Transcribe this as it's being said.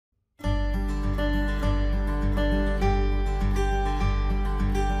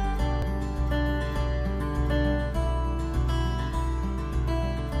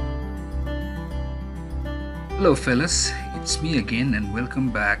Hello fellas, it's me again and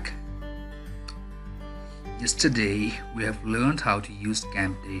welcome back. Yesterday we have learned how to use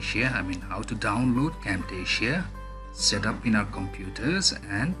Camtasia, how to download Camtasia, set up in our computers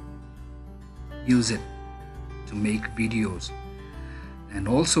and use it to make videos. And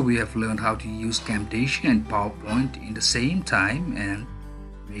also we have learned how to use Camtasia and PowerPoint in the same time and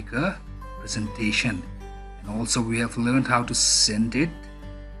make a presentation. And also we have learned how to send it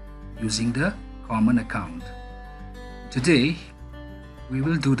using the common account. Today we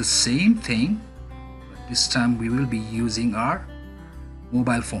will do the same thing, but this time we will be using our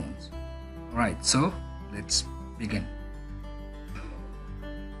mobile phones. Alright, so let's begin.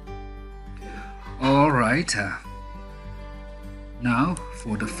 Alright, now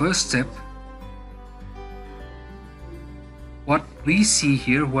for the first step, what we see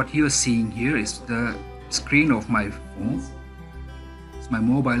here, what you are seeing here is the screen of my phone. It's my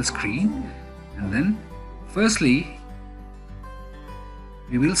mobile screen, and then firstly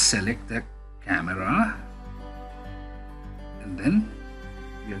we will select the camera, and then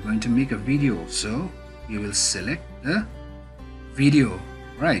we are going to make a video, so we will select the video,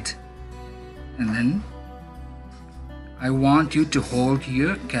 right? And then I want you to hold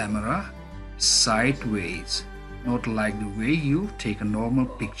your camera sideways, not like the way you take a normal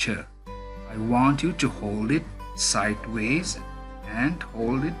picture. I want you to hold it sideways and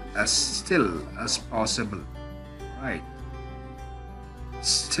hold it as still as possible, right?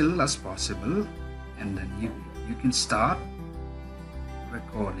 Still as possible, and then you can start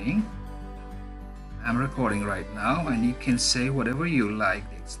recording. I'm recording right now, and you can say whatever you like,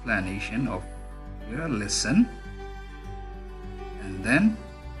 the explanation of your lesson, and then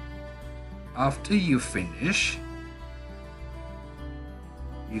after you finish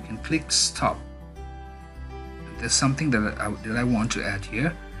you can click stop. There's something that I want to add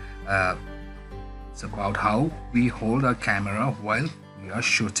here. It's about how we hold our camera while we are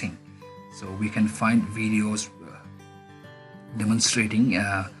shooting, so we can find videos demonstrating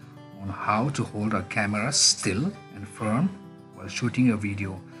on how to hold our camera still and firm while shooting a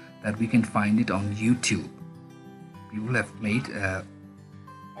video, that we can find it on YouTube. People have made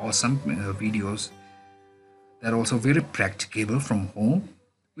awesome videos that are also very practicable from home.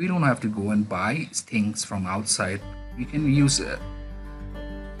 We don't have to go and buy things from outside. We can use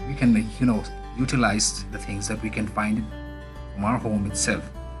utilize the things that we can find from our home itself.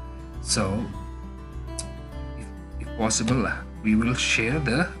 So if possible, we will share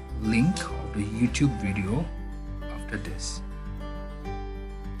the link of the YouTube video after this,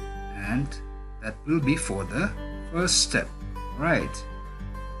 and that will be for the first step, right?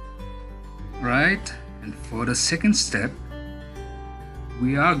 And for the second step,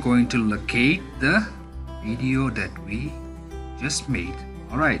 we are going to locate the video that we just made.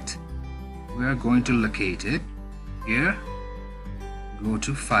 Alright, we are going to locate it here. Go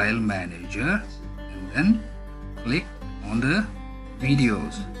to File Manager and then click on the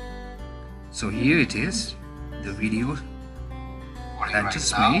videos. So here it is, the video that I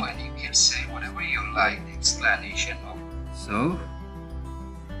just made, and you can say whatever you like, the explanation of it. So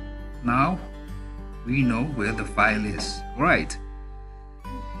now we know where the file is, right?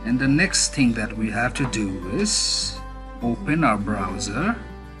 And the next thing that we have to do is open our browser.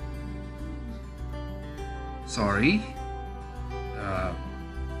 Sorry,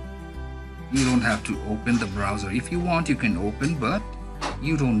 you don't have to open the browser. If you want, you can open, but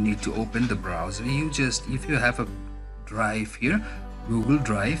you don't need to open the browser. If you have a drive here, Google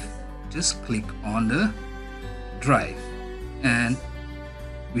Drive, just click on the drive. And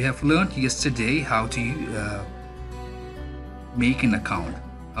we have learned yesterday how to make an account,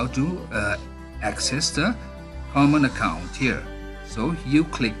 how to access the common account here. So you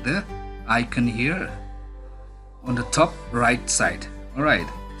click the icon here on the top right side. Alright,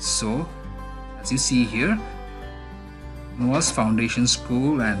 so as you see here, Noah's Foundation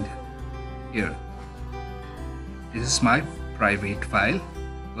School, and here this is my private file.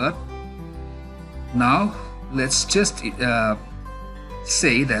 But now let's just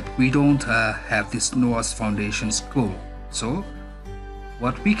say that we don't have this Noah's Foundation School. So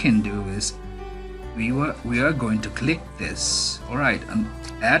what we can do is we are going to click this, alright, and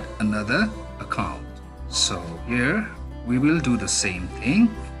add another account. So here we will do the same thing,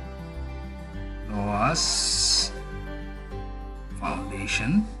 Noah's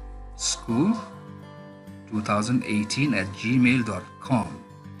Foundation School 2018 at gmail.com,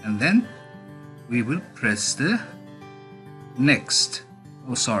 and then we will press the next.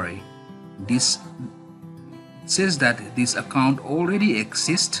 This says that this account already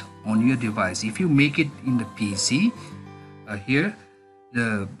exists on your device. If you make it in the PC, here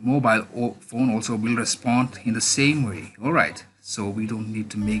the mobile phone also will respond in the same way. All right, so we don't need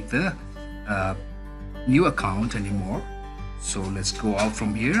to make the new account anymore. So let's go out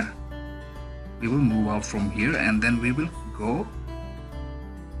from here. We will move out from here, and then we will go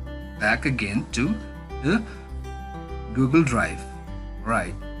back again to the Google Drive.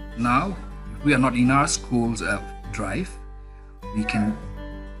 Right, now if we are not in our school's drive, we can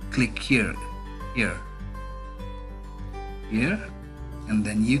click here, and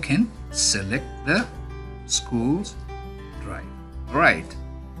then you can select the school's drive. Right,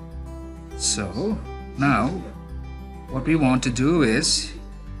 so now what we want to do is,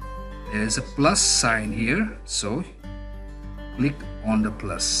 there is a plus sign here, so click on the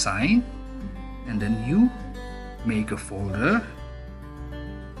plus sign, and then you make a folder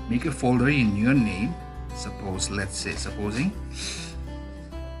in your name. Supposing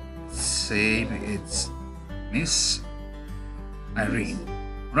say it's Miss Irene.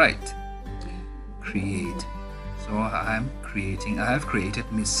 Right, create. So I have created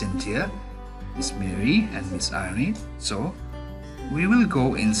Miss Cynthia, Miss Mary, and Miss Irene. So we will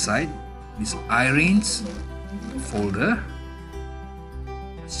go inside Miss Irene's folder.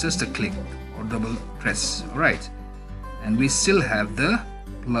 It's just a click or double press. All right, and we still have the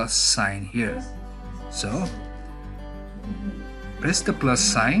plus sign here, so press the plus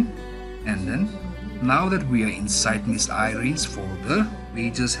sign, and then now that we are inside Miss Irene's folder,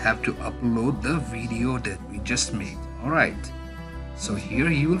 we just have to upload the video that we just made. All right, so here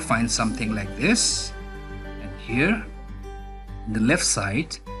you will find something like this, and here in the left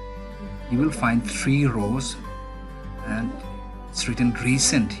side you will find 3 rows, and it's written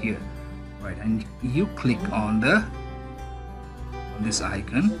recent here. Right, and you click on this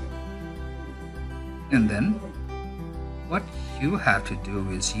icon, and then what you have to do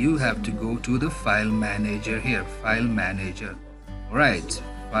is you have to go to the file manager here, file manager. All right,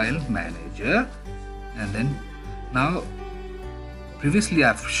 file manager, and then now previously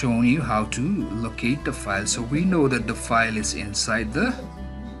I've shown you how to locate the file, so we know that the file is inside the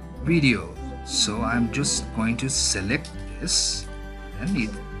video. So I'm just going to select this, and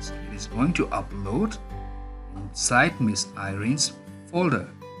it is going to upload inside Miss Irene's folder.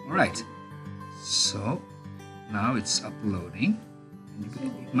 All right, so now it's uploading.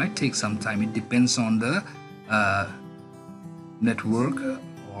 It might take some time. It depends on the network,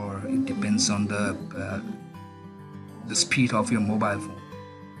 or it depends on the speed of your mobile phone,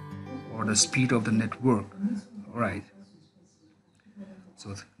 or the speed of the network. All right,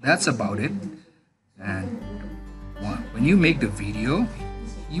 so that's about it. And when you make the video,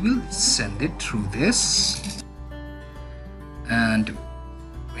 you will send it through this, and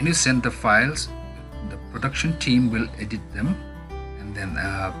when you send the files, the production team will edit them, and then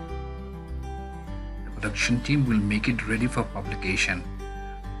the production team will make it ready for publication.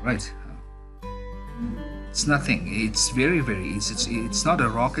 Right, it's nothing, it's very easy. It's not a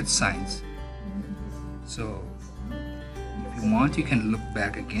rocket science. So if you want, you can look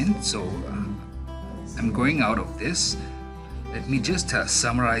back again. So I'm going out of this. Let me just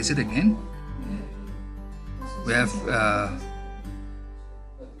summarize it again. We have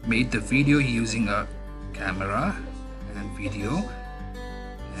made the video using a camera and video,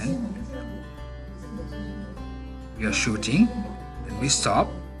 and we are shooting, then we stop,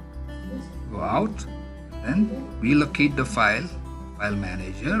 go out, then we locate the file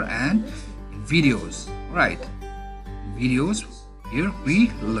manager, and in videos. Right, in videos, here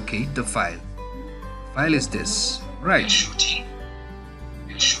we locate the file is this. Right, shooting,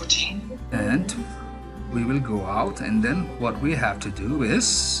 and we will go out, and then what we have to do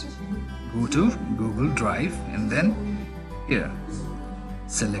is go to Google Drive, and then here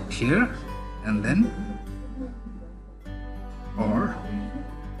select here, and then, or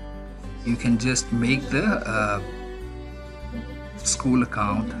you can just make the school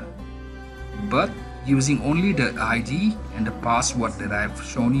account, but using only the ID and the password that I've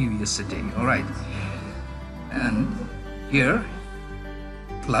shown you yesterday. All right, and here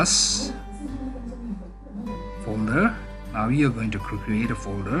plus folder. Now you're going to create a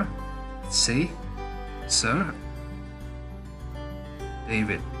folder, say Sir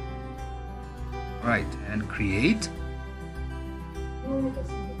David. Right, and create,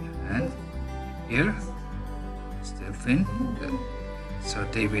 and here Stephen, Sir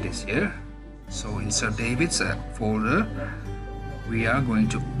David is here. So in Sir David's folder, we are going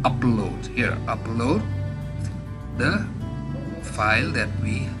to upload the file that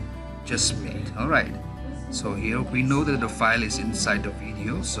we just made. All right, so here we know that the file is inside the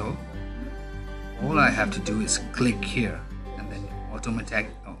video, so all I have to do is click here, and then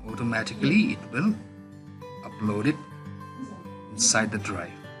automatically it will upload it inside the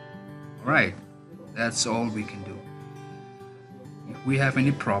drive. Alright, that's all we can do. If we have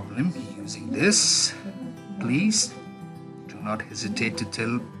any problem using this, please do not hesitate to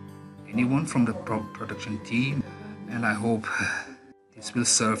tell anyone from the production team, and I hope this will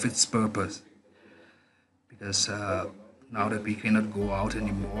serve its purpose, because now that we cannot go out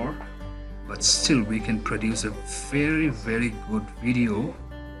anymore, but still we can produce a very good video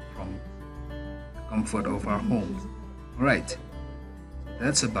from the comfort of our homes. Alright,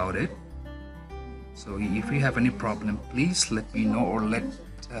 that's about it. So if you have any problem, please let me know, or let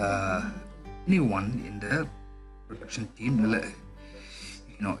anyone in the production team,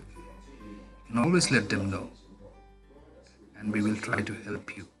 you can always let them know, and we will try to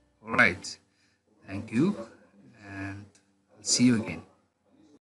help you. Alright, thank you, and I'll see you again.